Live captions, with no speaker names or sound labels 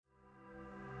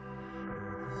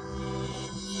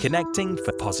connecting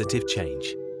for positive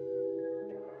change.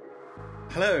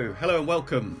 Hello and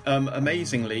welcome.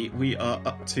 Amazingly, we are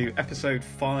up to episode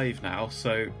 5 now,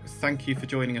 so thank you for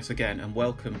joining us again and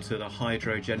welcome to the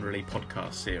HydroGenerally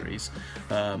podcast series,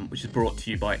 which is brought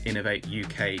to you by Innovate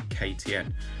UK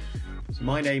KTN. So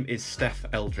my name is Steph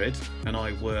Eldred and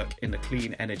I work in the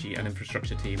Clean Energy and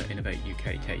Infrastructure team at Innovate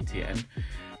UK KTN.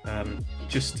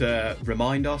 Just to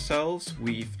remind ourselves,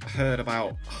 we've heard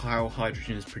about how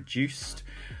hydrogen is produced,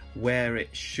 where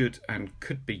it should and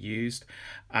could be used,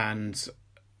 and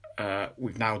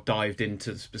we've now dived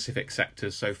into the specific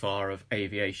sectors so far of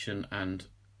aviation and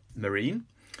marine.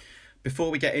 Before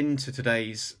we get into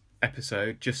today's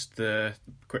episode, just the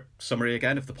quick summary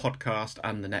again of the podcast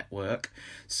and the network.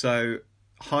 So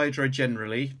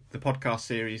HydroGenerally, the podcast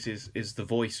series is the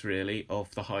voice really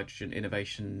of the Hydrogen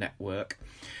Innovation Network,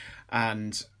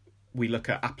 and we look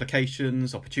at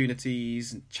applications,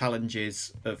 opportunities, and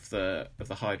challenges of the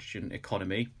hydrogen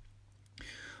economy.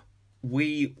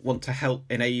 We want to help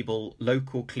enable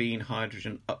local clean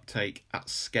hydrogen uptake at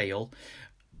scale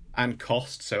and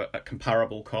cost, so at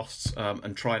comparable costs,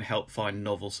 and try and help find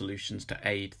novel solutions to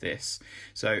aid this.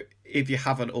 So if you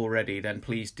haven't already, then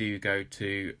please do go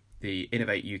to the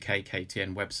Innovate UK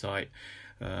KTN website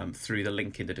through the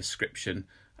link in the description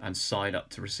and sign up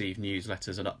to receive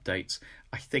newsletters and updates.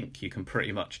 I think you can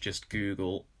pretty much just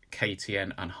Google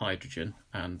KTN and hydrogen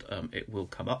and it will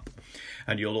come up.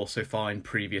 And you'll also find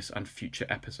previous and future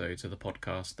episodes of the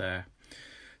podcast there.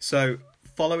 So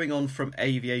following on from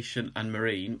aviation and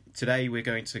marine, today we're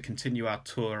going to continue our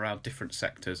tour around different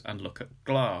sectors and look at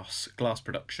glass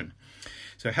production.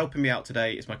 So helping me out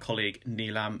today is my colleague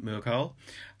Neelam Mughal.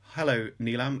 Hello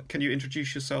Neelam, can you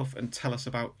introduce yourself and tell us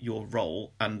about your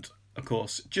role and, of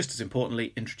course, just as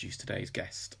importantly, introduce today's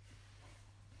guest?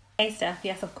 Hey Steph,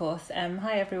 yes of course.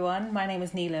 Hi everyone, my name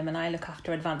is Neelam and I look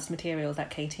after advanced materials at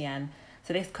KTN.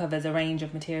 So this covers a range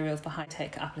of materials for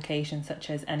high-tech applications such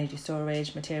as energy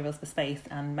storage, materials for space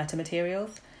and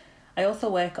metamaterials. I also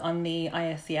work on the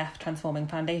ISCF Transforming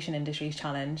Foundation Industries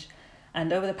Challenge,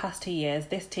 and over the past 2 years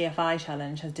this TFI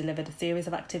challenge has delivered a series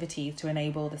of activities to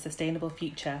enable the sustainable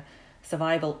future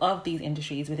survival of these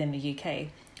industries within the UK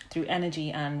through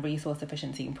energy and resource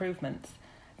efficiency improvements.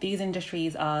 These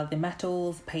industries are the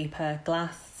metals, paper,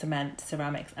 glass, cement,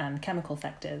 ceramics and chemical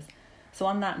sectors. So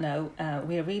on that note,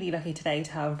 we are really lucky today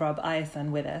to have Rob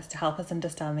Ison with us to help us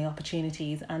understand the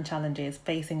opportunities and challenges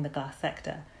facing the glass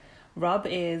sector. Rob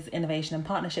is Innovation and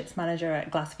Partnerships Manager at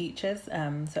Glass Futures.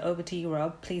 So over to you,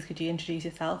 Rob. Please could you introduce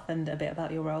yourself and a bit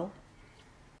about your role?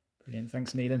 Brilliant.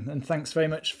 Thanks, Neelam. And thanks very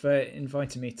much for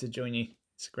inviting me to join you.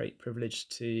 It's a great privilege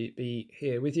to be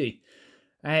here with you.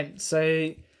 As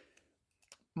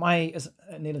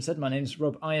Neelam said, my name is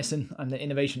Rob Ison. I'm the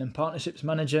Innovation and Partnerships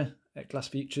Manager at Glass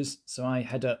Futures. So I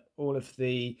head up all of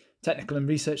the technical and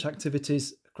research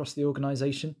activities across the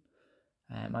organisation.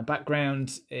 My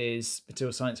background is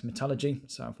material science and metallurgy.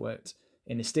 So I've worked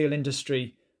in the steel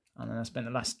industry and then I spent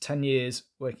the last 10 years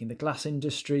working in the glass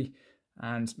industry.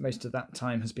 And most of that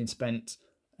time has been spent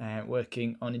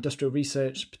working on industrial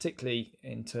research, particularly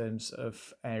in terms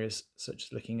of areas such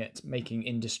as looking at making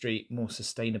industry more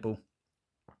sustainable.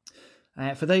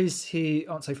 For those who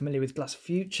aren't so familiar with Glass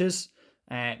Futures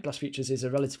is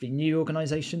a relatively new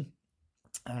organisation.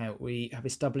 We have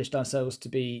established ourselves to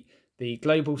be the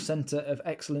global centre of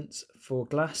excellence for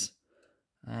glass.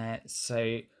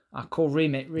 So our core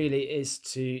remit really is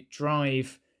to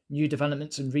drive new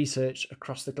developments and research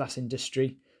across the glass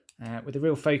industry with a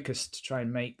real focus to try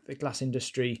and make the glass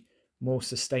industry more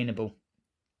sustainable.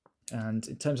 And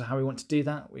in terms of how we want to do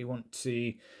that, we want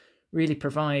to really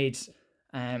provide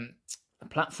a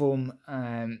platform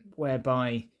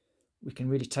whereby we can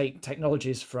really take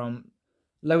technologies from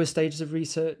lower stages of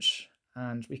research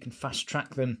and we can fast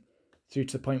track them through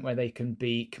to the point where they can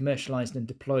be commercialised and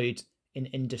deployed in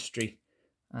industry.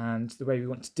 And the way we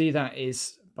want to do that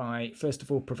is by, first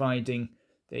of all, providing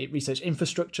the research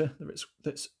infrastructure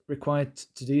that's required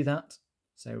to do that.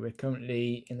 So we're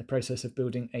currently in the process of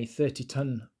building a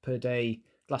 30-tonne per day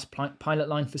glass pilot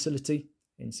line facility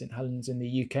in St Helens in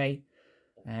the UK.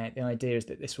 The idea is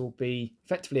that this will be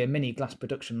effectively a mini glass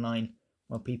production line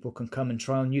where people can come and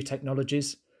trial new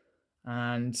technologies.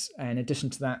 And in addition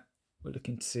to that, we're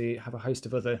looking to have a host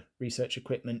of other research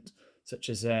equipment, such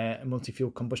as a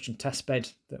multi-fuel combustion test bed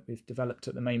that we've developed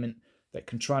at the moment that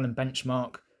can trial and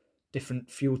benchmark different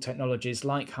fuel technologies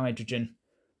like hydrogen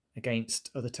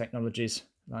against other technologies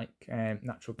like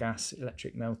natural gas,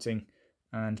 electric melting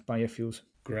and biofuels.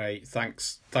 Great,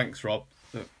 thanks Rob.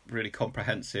 really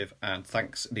comprehensive, and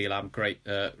thanks, Neelam. Great,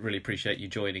 really appreciate you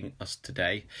joining us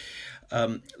today.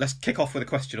 Let's kick off with a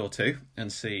question or two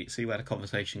and see where the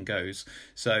conversation goes.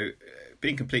 So,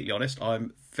 being completely honest,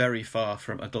 I'm very far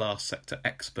from a glass sector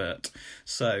expert.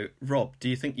 So, Rob, do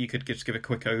you think you could just give a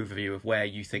quick overview of where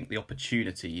you think the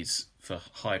opportunities for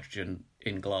hydrogen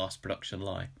in glass production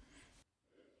lie?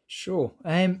 Sure.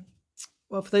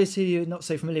 Well, for those of you not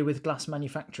so familiar with glass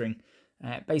manufacturing,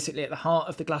 basically at the heart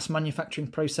of the glass manufacturing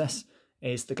process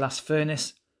is the glass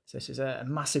furnace. So this is a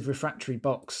massive refractory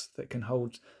box that can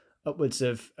hold upwards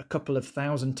of a couple of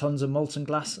 1,000 tons of molten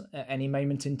glass at any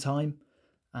moment in time.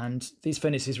 And these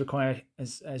furnaces require,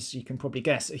 as you can probably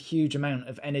guess, a huge amount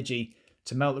of energy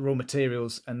to melt the raw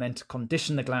materials and then to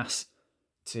condition the glass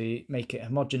to make it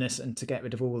homogeneous and to get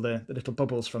rid of all the little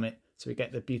bubbles from it. So we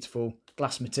get the beautiful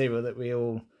glass material that we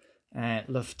all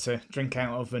love to drink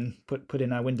out of and put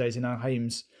in our windows in our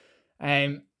homes.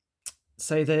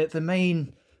 So the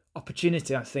main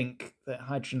opportunity I think that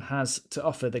hydrogen has to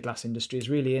offer the glass industry is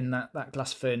really in that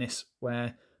glass furnace,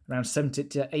 where around 70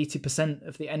 to 80%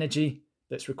 of the energy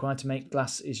that's required to make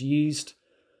glass is used.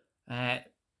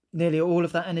 Nearly all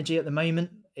of that energy at the moment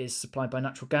is supplied by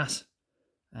natural gas.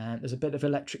 There's a bit of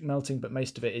electric melting, but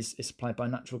most of it is supplied by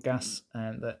natural gas,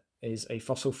 that is a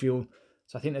fossil fuel.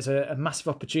 So I think there's a massive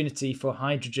opportunity for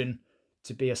hydrogen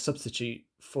to be a substitute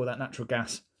for that natural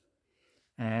gas.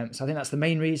 So I think that's the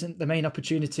main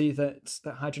opportunity that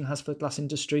hydrogen has for the glass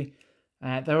industry.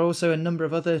 There are also a number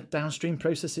of other downstream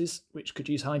processes which could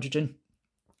use hydrogen,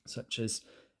 such as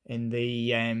in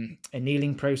the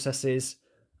annealing processes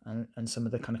and some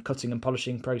of the kind of cutting and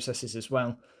polishing processes as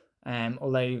well.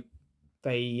 Although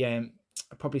they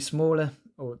are probably smaller,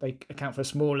 or they account for a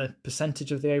smaller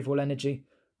percentage of the overall energy.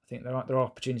 I think there are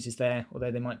opportunities there,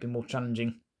 although they might be more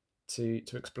challenging to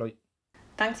exploit.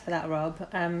 Thanks for that, Rob.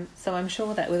 So I'm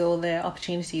sure that with all the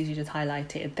opportunities you just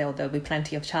highlighted, there'll be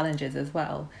plenty of challenges as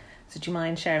well. So do you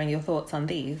mind sharing your thoughts on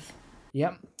these?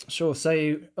 Yeah, sure.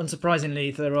 So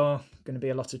unsurprisingly, there are going to be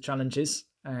a lot of challenges.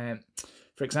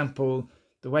 For example,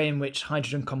 the way in which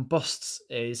hydrogen combusts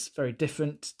is very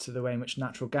different to the way in which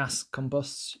natural gas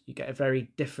combusts. You get a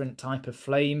very different type of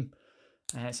flame.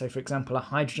 So, for example, a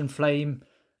hydrogen flame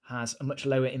has a much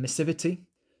lower emissivity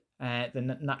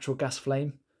than natural gas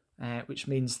flame, which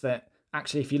means that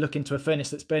actually if you look into a furnace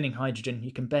that's burning hydrogen,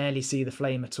 you can barely see the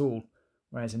flame at all.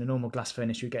 Whereas in a normal glass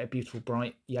furnace, you get a beautiful,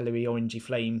 bright, yellowy, orangey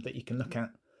flame that you can look at.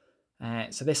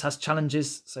 So this has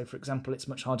challenges. So, for example, it's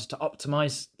much harder to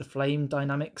optimize the flame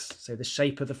dynamics. So the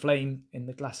shape of the flame in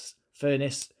the glass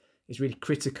furnace is really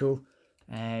critical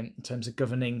in terms of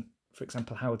governing, for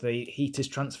example, how the heat is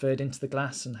transferred into the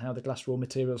glass and how the glass raw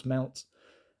materials melt.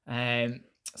 So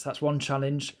that's one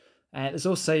challenge. There's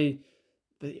also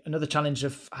another challenge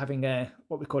of having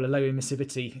what we call a low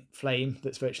emissivity flame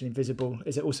that's virtually invisible,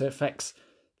 is it also affects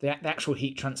the actual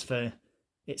heat transfer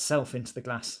itself into the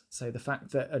glass. So the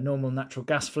fact that a normal natural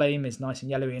gas flame is nice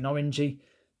and yellowy and orangey,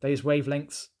 those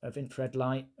wavelengths of infrared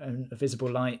light and visible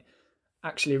light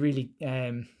actually really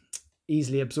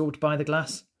easily absorbed by the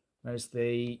glass, whereas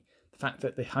the fact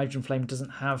that the hydrogen flame doesn't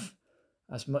have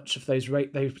as much of those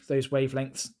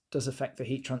wavelengths does affect the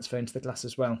heat transfer into the glass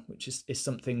as well, which is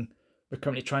something we're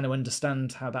currently trying to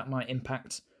understand how that might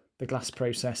impact the glass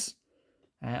process.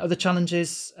 Other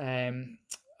challenges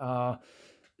are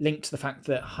linked to the fact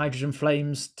that hydrogen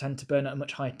flames tend to burn at a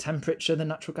much higher temperature than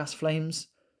natural gas flames.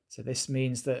 So this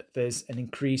means that there's an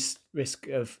increased risk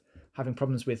of having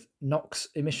problems with NOx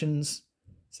emissions.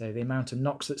 So the amount of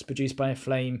NOx that's produced by a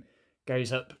flame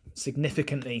goes up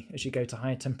significantly as you go to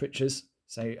higher temperatures.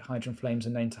 So hydrogen flames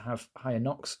are known to have higher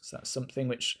NOx. So that's something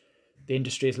which the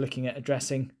industry is looking at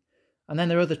addressing. And then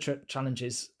there are other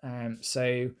challenges.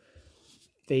 So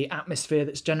the atmosphere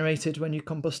that's generated when you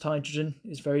combust hydrogen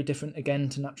is very different again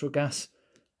to natural gas.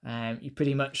 You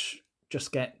pretty much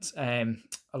just get a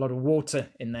lot of water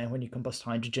in there when you combust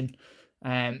hydrogen.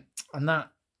 And that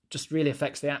just really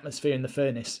affects the atmosphere in the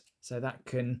furnace. So that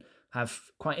can have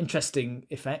quite interesting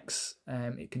effects.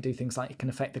 It can do things like it can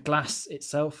affect the glass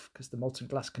itself, because the molten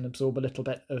glass can absorb a little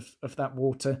bit of that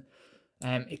water.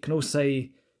 It can also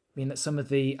mean that some of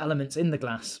the elements in the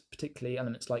glass, particularly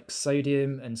elements like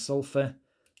sodium and sulfur,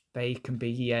 they can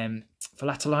be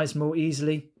volatilized more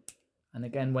easily. And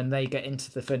again, when they get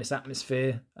into the furnace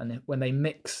atmosphere and when they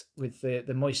mix with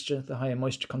the moisture, the higher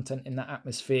moisture content in that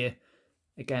atmosphere,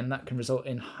 again, that can result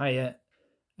in higher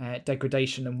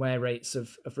degradation and wear rates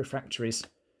of refractories.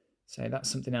 So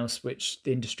that's something else which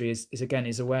the industry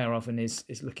is aware of and is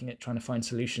looking at trying to find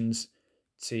solutions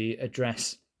to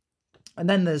address. And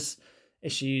then there's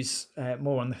issues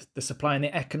more on the supply and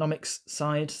the economics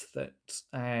side that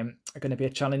are going to be a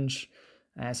challenge.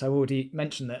 So I already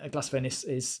mentioned that a glass furnace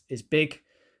is big.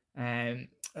 On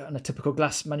a typical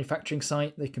glass manufacturing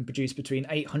site, they can produce between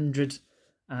 800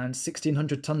 and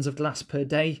 1600 tons of glass per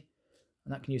day,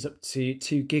 and that can use up to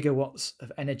 2 gigawatts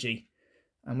of energy.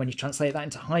 And when you translate that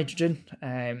into hydrogen,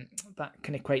 that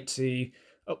can equate to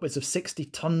upwards of 60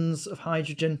 tons of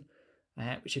hydrogen,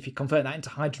 which if you convert that into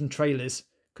hydrogen trailers,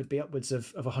 could be upwards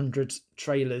of 100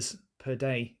 trailers per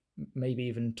day, maybe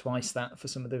even twice that for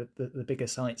some of the bigger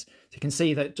sites. So you can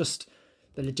see that just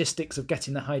the logistics of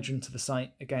getting the hydrogen to the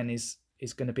site, again, is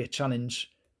going to be a challenge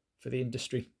for the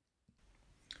industry.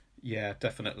 Yeah,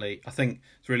 definitely. I think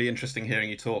it's really interesting hearing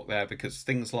you talk there, because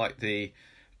things like the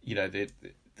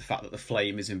fact that the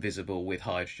flame is invisible with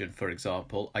hydrogen, for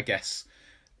example, I guess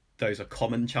those are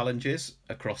common challenges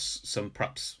across some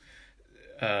perhaps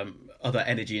other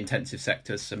energy intensive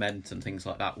sectors. Cement and things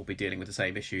like that will be dealing with the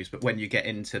same issues. But when you get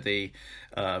into the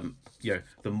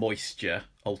the moisture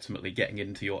ultimately getting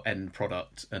into your end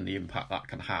product and the impact that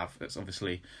can have, it's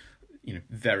obviously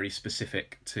very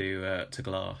specific to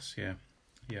glass. Yeah.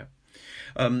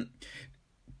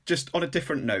 Just on a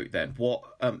different note then, what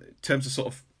in terms of sort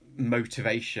of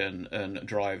motivation and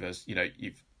drivers,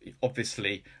 you've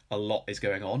obviously a lot is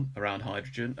going on around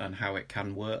hydrogen and how it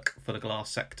can work for the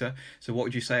glass sector. So what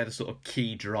would you say are the sort of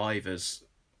key drivers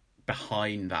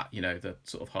behind that, the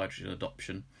sort of hydrogen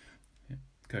adoption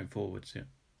going forwards?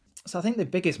 So I think the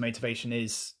biggest motivation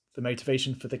is the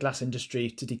motivation for the glass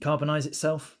industry to decarbonise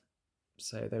itself.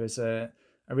 So there is a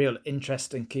real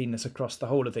interest and keenness across the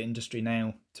whole of the industry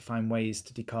now to find ways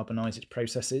to decarbonise its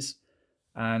processes.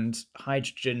 And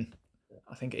hydrogen,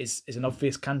 I think, is an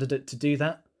obvious candidate to do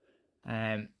that.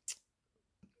 I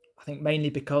think mainly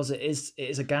because it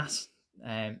is a gas.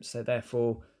 So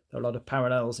therefore, there are a lot of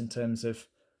parallels in terms of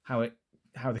how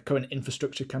the current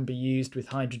infrastructure can be used with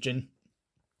hydrogen.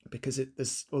 Because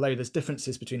although there's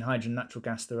differences between hydrogen and natural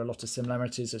gas, there are a lot of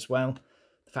similarities as well.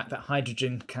 The fact that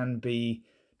hydrogen can be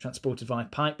transported via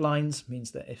pipelines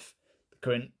means that if the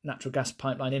current natural gas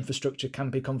pipeline infrastructure can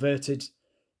be converted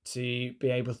to be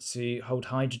able to hold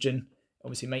hydrogen,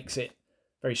 obviously makes it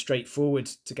very straightforward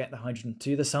to get the hydrogen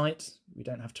to the site. We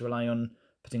don't have to rely on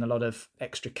putting a lot of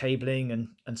extra cabling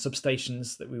and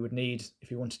substations that we would need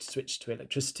if we wanted to switch to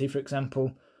electricity, for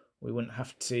example. We wouldn't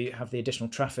have to have the additional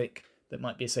traffic that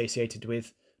might be associated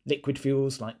with liquid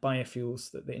fuels like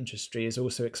biofuels that the industry is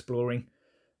also exploring.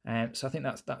 So I think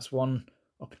that's one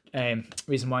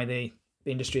reason why the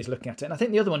industry is looking at it. And I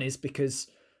think the other one is because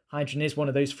hydrogen is one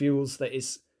of those fuels that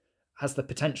has the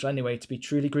potential anyway to be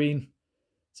truly green.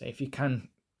 So if you can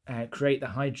create the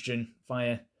hydrogen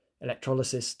via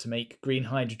electrolysis to make green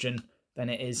hydrogen, then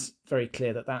it is very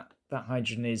clear that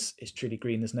hydrogen is truly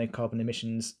green. There's no carbon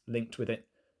emissions linked with it.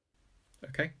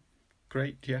 Okay,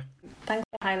 great, yeah. Thanks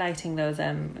for highlighting those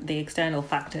the external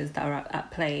factors that are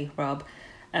at play, Rob.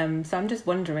 So I'm just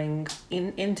wondering,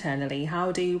 internally,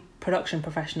 how do production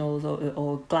professionals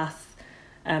or glass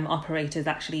operators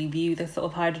actually view the sort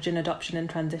of hydrogen adoption and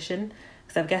transition?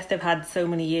 Because I guess they've had so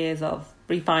many years of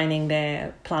refining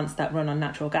their plants that run on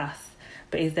natural gas.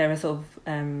 But is there a sort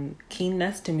of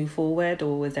keenness to move forward,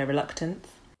 or is there reluctance?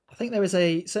 I think there is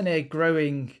certainly a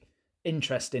growing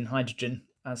interest in hydrogen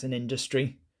as an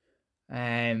industry.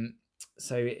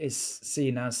 So it is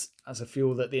seen as a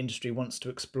fuel that the industry wants to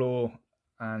explore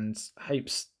and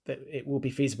hopes that it will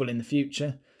be feasible in the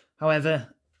future.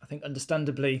 However, I think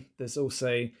understandably there's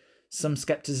also some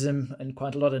scepticism and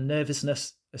quite a lot of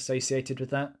nervousness associated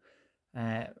with that,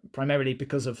 primarily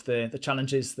because of the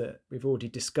challenges that we've already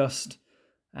discussed.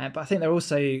 But I think there are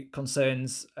also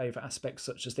concerns over aspects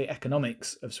such as the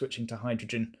economics of switching to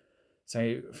hydrogen.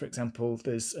 So, for example,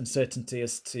 there's uncertainty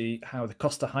as to how the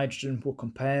cost of hydrogen will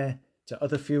compare to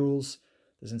other fuels.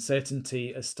 There's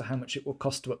uncertainty as to how much it will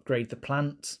cost to upgrade the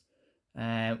plant.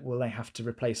 Will they have to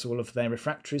replace all of their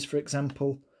refractories, for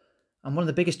example? And one of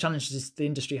the biggest challenges the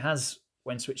industry has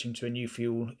when switching to a new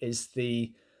fuel is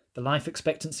the life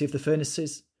expectancy of the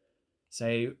furnaces.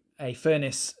 So a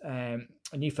furnace, a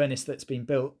new furnace that's been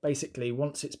built, basically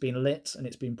once it's been lit and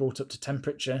it's been brought up to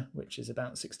temperature, which is about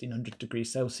 1600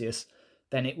 degrees Celsius,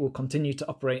 then it will continue to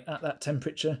operate at that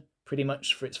temperature pretty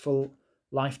much for its full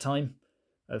lifetime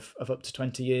of up to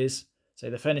 20 years. So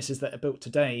the furnaces that are built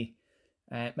today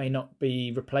may not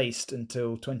be replaced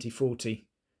until 2040.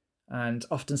 And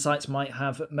often sites might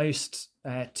have at most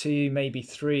 2, maybe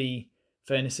 3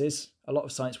 furnaces. A lot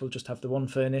of sites will just have the one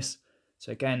furnace.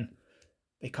 So again,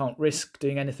 they can't risk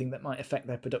doing anything that might affect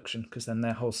their production, because then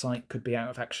their whole site could be out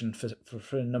of action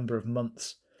for a number of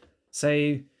months.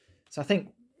 So I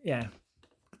think,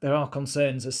 there are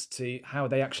concerns as to how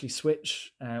they actually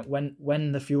switch.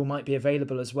 When the fuel might be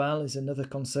available as well is another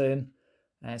concern.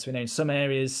 So we know in some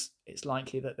areas it's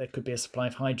likely that there could be a supply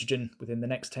of hydrogen within the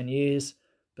next 10 years.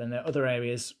 But then there are other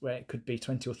areas where it could be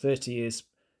 20 or 30 years,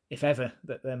 if ever,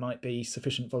 that there might be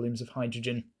sufficient volumes of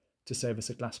hydrogen to service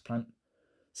a glass plant.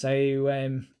 So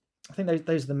I think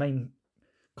those are the main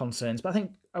concerns. But I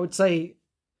think I would say,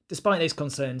 despite those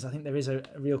concerns, I think there is a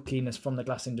real keenness from the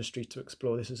glass industry to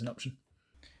explore this as an option.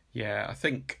 Yeah, I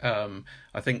think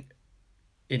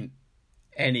in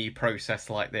any process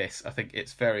like this, I think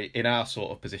it's very, in our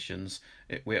sort of positions,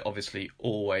 we're obviously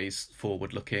always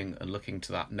forward looking and looking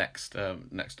to that next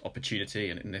opportunity,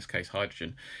 and in this case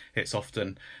hydrogen. It's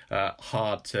often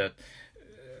hard to,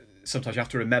 sometimes you have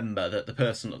to remember that the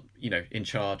person, in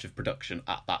charge of production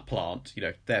at that plant,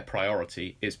 their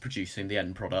priority is producing the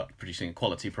end product, producing a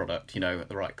quality product, at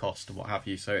the right cost and what have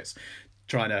you. So it's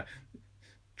trying to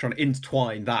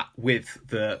intertwine that with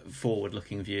the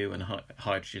forward-looking view, and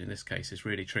hydrogen in this case is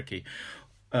really tricky.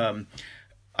 I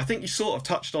think you sort of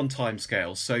touched on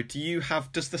timescales. So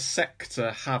does the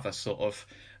sector have a sort of,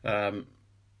 I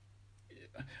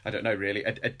don't know really,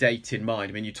 a date in mind?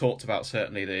 I mean, you talked about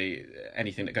certainly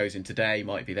anything that goes in today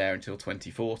might be there until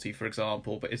 2040, for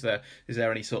example, but is there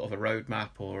any sort of a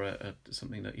roadmap or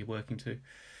something that you're working to?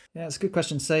 Yeah, it's a good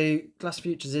question. So Glass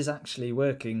Futures is actually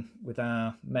working with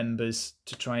our members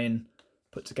to try and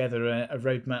put together a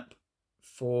roadmap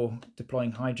for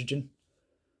deploying hydrogen.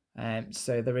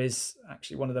 So there is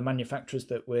actually one of the manufacturers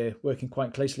that we're working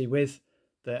quite closely with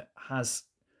that has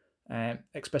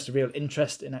expressed a real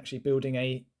interest in actually building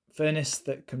a furnace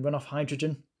that can run off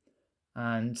hydrogen.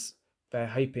 And they're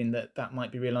hoping that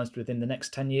might be realised within the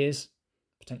next 10 years,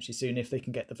 potentially soon if they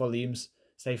can get the volumes.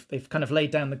 So they've kind of laid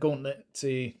down the gauntlet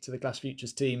to the Glass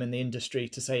Futures team and the industry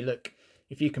to say, look,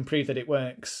 if you can prove that it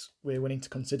works, we're willing to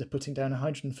consider putting down a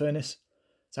hydrogen furnace.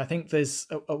 So I think there's,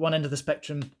 at one end of the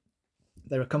spectrum,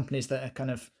 there are companies that are kind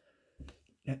of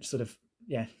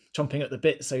chomping at the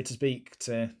bit, so to speak,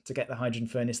 to get the hydrogen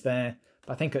furnace there.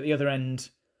 But I think at the other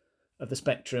end of the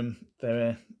spectrum, there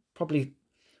are probably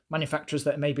manufacturers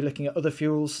that may be looking at other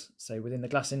fuels. So within the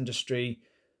glass industry,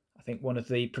 I think one of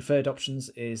the preferred options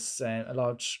is a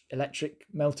large electric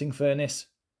melting furnace,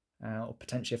 or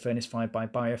potentially a furnace fired by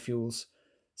biofuels.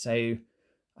 So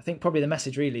I think probably the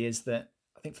message really is that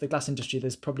I think for the glass industry,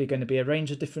 there's probably going to be a range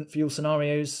of different fuel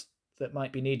scenarios that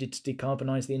might be needed to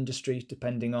decarbonise the industry,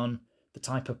 depending on the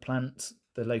type of plant,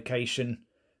 the location,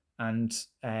 and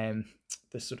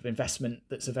the sort of investment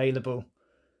that's available.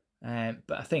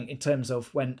 But I think in terms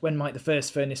of when might the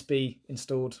first furnace be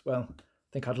installed, well,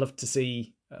 I think I'd love to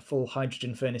see a full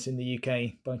hydrogen furnace in the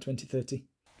UK by 2030.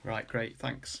 Right, great,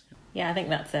 thanks. Yeah, I think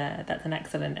that's an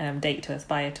excellent date to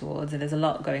aspire towards. And there's a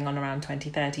lot going on around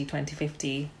 2030,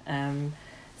 2050.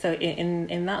 So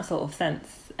in that sort of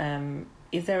sense,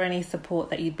 is there any support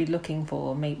that you'd be looking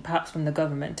for, maybe perhaps from the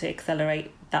government, to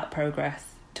accelerate that progress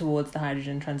towards the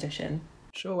hydrogen transition?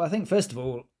 Sure. I think first of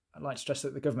all, I'd like to stress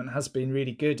that the government has been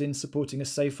really good in supporting us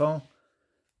so far.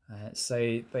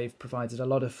 So they've provided a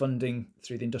lot of funding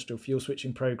through the Industrial Fuel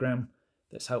Switching Programme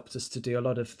that's helped us to do a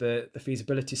lot of the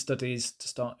feasibility studies to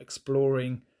start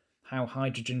exploring how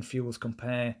hydrogen fuels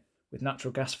compare with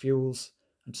natural gas fuels,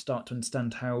 and start to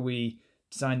understand how we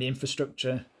design the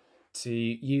infrastructure to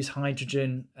use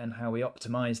hydrogen and how we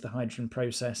optimise the hydrogen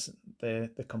process, the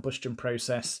combustion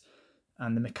process,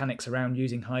 and the mechanics around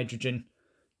using hydrogen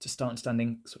to start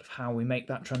understanding sort of how we make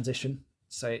that transition.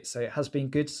 So it has been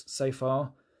good so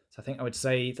far. So I think I would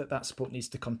say that support needs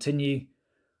to continue.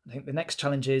 I think the next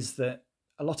challenge is that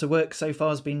a lot of work so far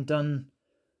has been done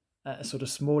at a sort of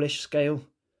smallish scale.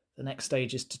 The next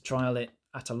stage is to trial it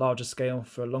at a larger scale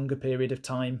for a longer period of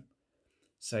time.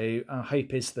 So our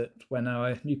hope is that when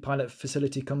our new pilot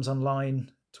facility comes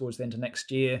online towards the end of next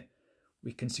year,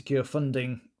 we can secure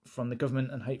funding from the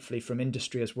government and hopefully from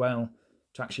industry as well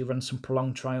to actually run some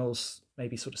prolonged trials,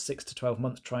 maybe sort of 6 to 12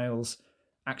 month trials,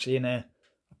 actually in a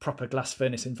proper glass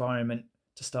furnace environment,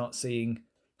 to start seeing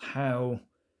how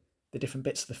the different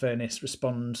bits of the furnace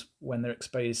respond when they're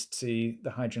exposed to the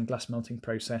hydrogen glass melting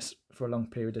process for a long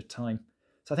period of time.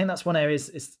 So I think that's one area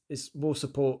is more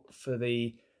support for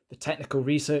the technical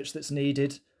research that's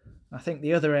needed. I think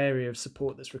the other area of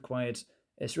support that's required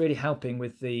is really helping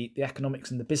with the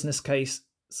economics and the business case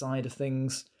side of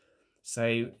things.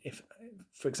 So if,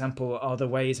 for example, are there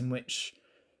ways in which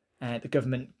the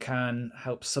government can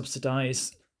help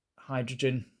subsidise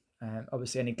hydrogen?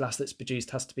 Obviously, any glass that's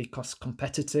produced has to be cost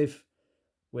competitive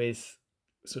with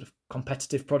sort of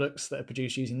competitive products that are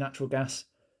produced using natural gas.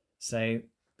 So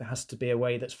there has to be a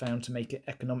way that's found to make it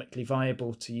economically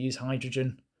viable to use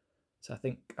hydrogen. So I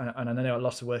think, and I know a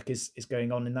lot of work is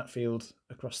going on in that field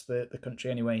across the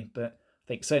country anyway, but I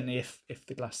think certainly if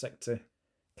the glass sector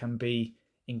can be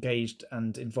engaged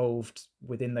and involved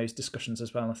within those discussions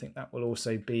as well. I think that will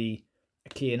also be a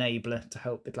key enabler to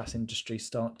help the glass industry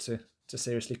start to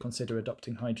seriously consider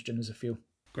adopting hydrogen as a fuel.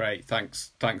 Great,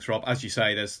 thanks Rob. As you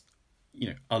say, there's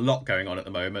a lot going on at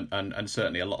the moment, and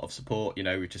certainly a lot of support.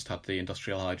 We've just had the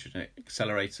Industrial Hydrogen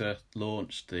Accelerator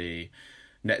launched, the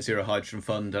Net Zero Hydrogen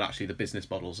Fund, and actually the business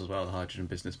models as well, the hydrogen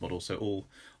business model. So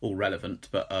all relevant,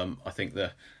 but I think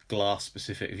the glass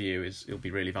specific view it'll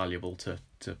be really valuable to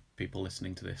people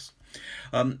listening to this.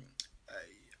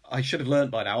 I should have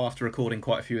learned by now after recording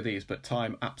quite a few of these, but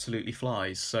time absolutely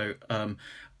flies. So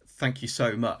thank you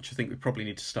so much. I think we probably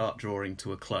need to start drawing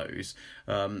to a close.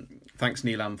 Thanks,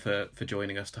 Neelam, for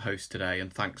joining us to host today,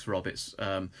 and thanks, Rob. It's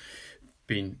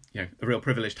been a real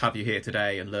privilege to have you here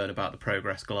today and learn about the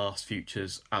progress glass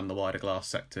futures and the wider glass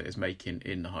sector is making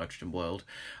in the hydrogen world.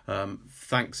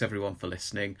 Thanks everyone for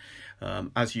listening.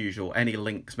 As usual, any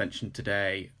links mentioned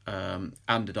today and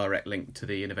a direct link to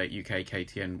the Innovate UK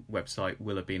KTN website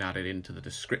will have been added into the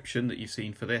description that you've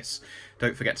seen for this.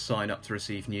 Don't forget to sign up to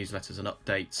receive newsletters and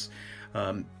updates.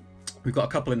 We've got a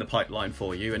couple in the pipeline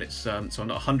for you, and it's so I'm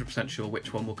not 100% sure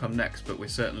which one will come next, but we're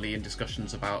certainly in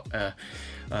discussions about a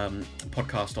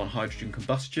podcast on hydrogen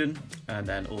combustion, and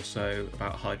then also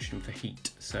about hydrogen for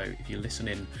heat. So if you listen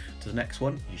in to the next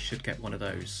one, you should get one of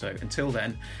those. So until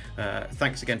then,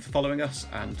 thanks again for following us,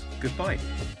 and goodbye.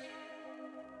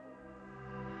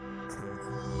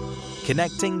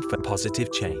 Connecting for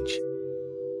positive change.